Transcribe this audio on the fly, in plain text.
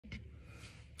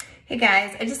Hey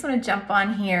guys, I just want to jump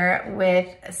on here with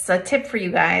a tip for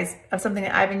you guys of something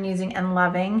that I've been using and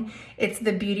loving. It's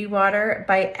the Beauty Water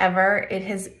by Ever. It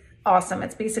is awesome.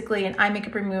 It's basically an eye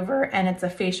makeup remover and it's a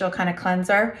facial kind of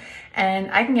cleanser.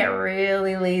 And I can get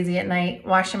really lazy at night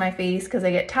washing my face because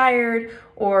I get tired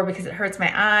or because it hurts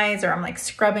my eyes or I'm like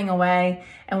scrubbing away.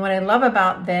 And what I love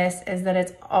about this is that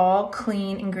it's all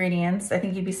clean ingredients. I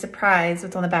think you'd be surprised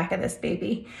what's on the back of this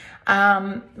baby.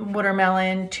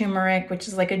 Watermelon, turmeric, which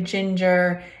is like a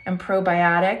ginger, and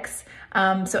probiotics.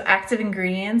 So active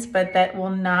ingredients, but that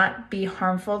will not be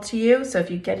harmful to you. So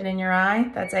if you get it in your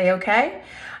eye, that's a-okay.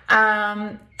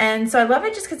 And so I love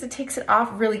it just because it takes it off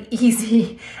really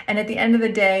easy. And at the end of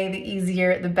the day, the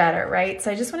easier, the better, right?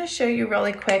 So I just want to show you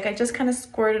really quick. I just kind of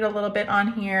squirted a little bit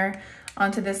on here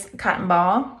onto this cotton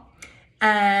ball.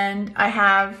 And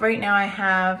right now I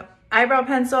have eyebrow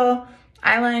pencil,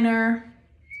 eyeliner,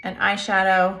 and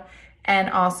eyeshadow, and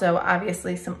also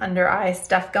obviously some under eye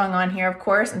stuff going on here, of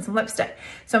course, and some lipstick.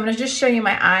 So I'm gonna just show you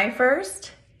my eye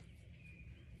first,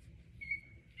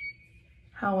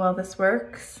 how well this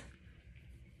works.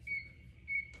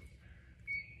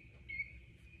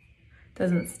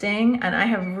 Doesn't sting, and I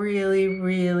have really,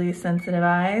 really sensitive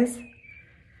eyes.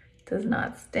 Does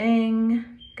not sting,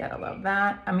 gotta love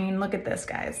that. I mean, look at this,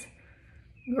 guys.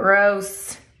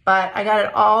 Gross, but I got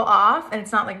it all off and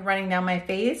it's not like running down my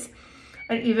face.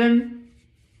 It even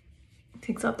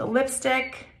takes off the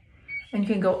lipstick and you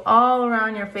can go all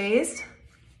around your face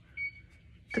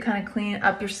to kind of clean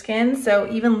up your skin. So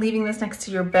even leaving this next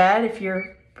to your bed, if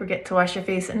you forget to wash your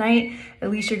face at night,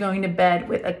 at least you're going to bed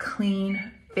with a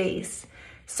clean face.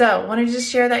 So wanted to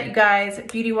just share that, you guys.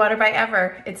 Beauty Water by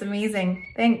Ever. It's amazing.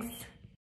 Thanks.